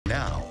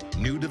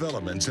new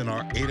developments in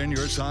our 8 on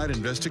Your Side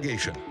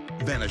investigation.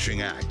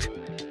 Vanishing Act.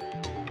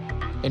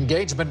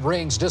 Engagement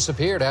rings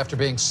disappeared after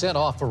being sent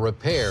off for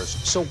repairs.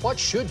 So what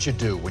should you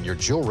do when your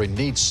jewelry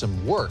needs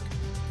some work?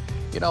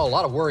 You know, a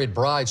lot of worried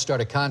brides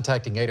started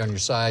contacting 8 on Your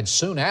Side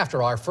soon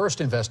after our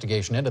first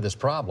investigation into this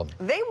problem.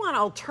 They want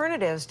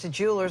alternatives to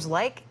jewelers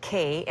like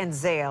Kay and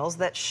Zales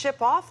that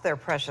ship off their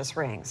precious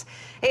rings.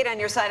 8 on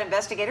Your Side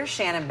investigator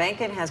Shannon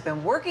Benkin has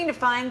been working to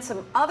find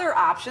some other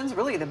options,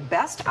 really the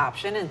best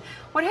option. And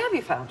what have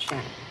you found,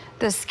 Shannon?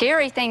 The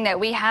scary thing that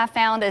we have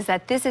found is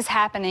that this is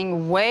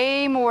happening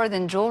way more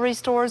than jewelry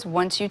stores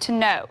want you to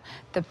know.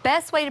 The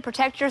best way to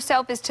protect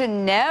yourself is to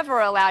never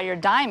allow your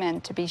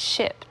diamond to be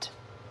shipped.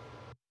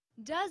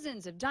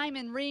 Dozens of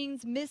diamond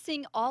rings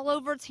missing all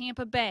over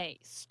Tampa Bay,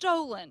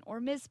 stolen or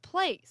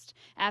misplaced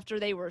after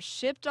they were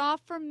shipped off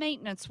for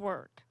maintenance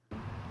work.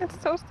 It's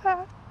so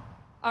sad.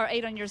 Our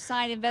 8 on Your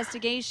Side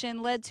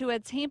investigation led to a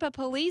Tampa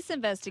police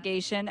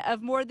investigation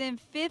of more than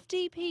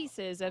 50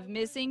 pieces of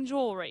missing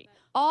jewelry.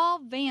 All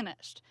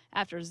vanished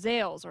after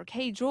Zales or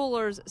Kay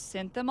Jewelers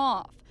sent them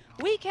off.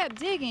 We kept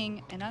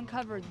digging and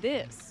uncovered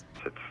this.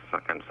 It's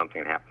kind of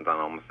something that happens on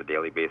almost a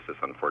daily basis,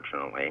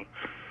 unfortunately.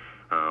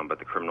 But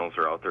the criminals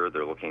are out there.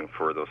 They're looking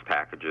for those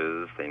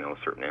packages. They know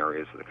certain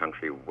areas of the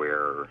country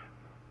where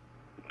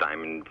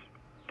diamond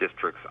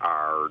districts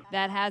are.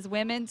 That has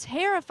women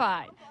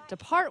terrified to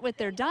part with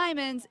their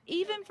diamonds,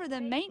 even for the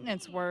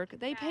maintenance work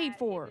they paid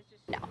for.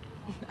 No,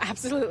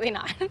 absolutely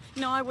not.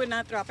 No, I would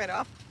not drop it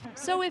off.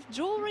 So if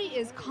jewelry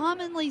is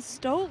commonly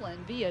stolen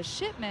via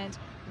shipment,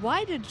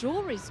 why do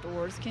jewelry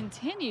stores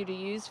continue to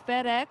use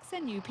FedEx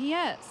and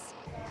UPS?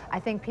 I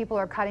think people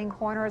are cutting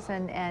corners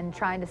and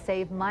trying to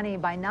save money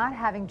by not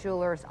having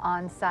jewelers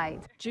on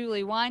site.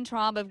 Julie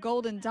Weintraub of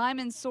Golden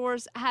Diamond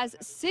Source has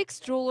 6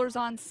 jewelers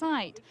on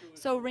site,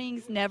 so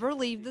rings never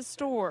leave the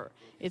store.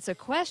 It's a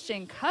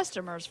question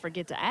customers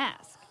forget to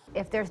ask.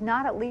 If there's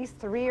not at least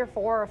 3 or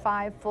 4 or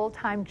 5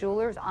 full-time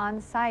jewelers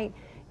on site,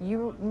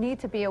 you need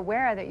to be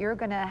aware that you're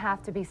going to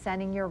have to be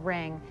sending your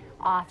ring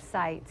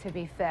off-site to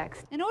be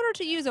fixed. In order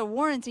to use a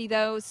warranty,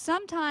 though,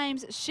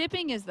 sometimes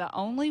shipping is the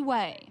only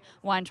way.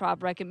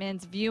 Weintraub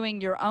recommends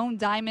viewing your own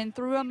diamond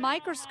through a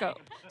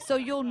microscope so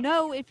you'll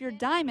know if your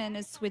diamond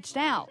is switched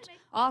out.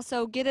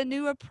 Also, get a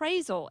new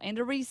appraisal and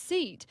a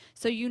receipt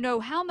so you know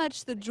how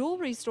much the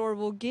jewelry store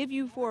will give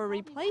you for a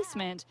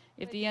replacement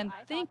if the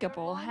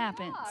unthinkable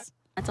happens.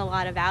 That's a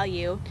lot of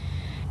value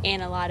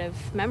and a lot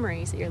of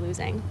memories that you're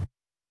losing.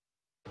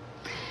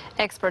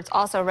 Experts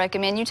also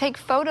recommend you take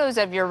photos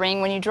of your ring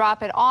when you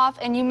drop it off,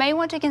 and you may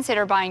want to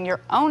consider buying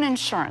your own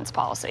insurance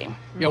policy.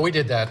 Yeah, we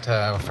did that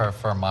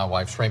for my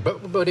wife's ring.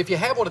 But if you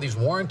have one of these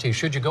warranties,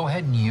 should you go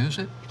ahead and use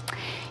it?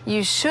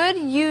 You should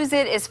use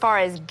it as far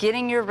as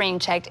getting your ring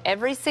checked.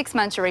 Every 6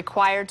 months, you're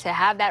required to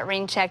have that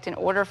ring checked in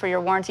order for your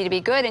warranty to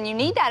be good, and you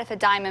need that if a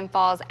diamond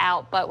falls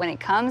out. But when it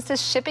comes to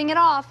shipping it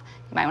off,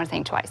 you might want to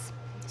think twice.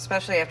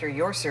 Especially after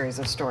your series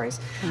of stories.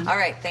 All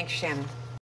right, thanks, Shannon.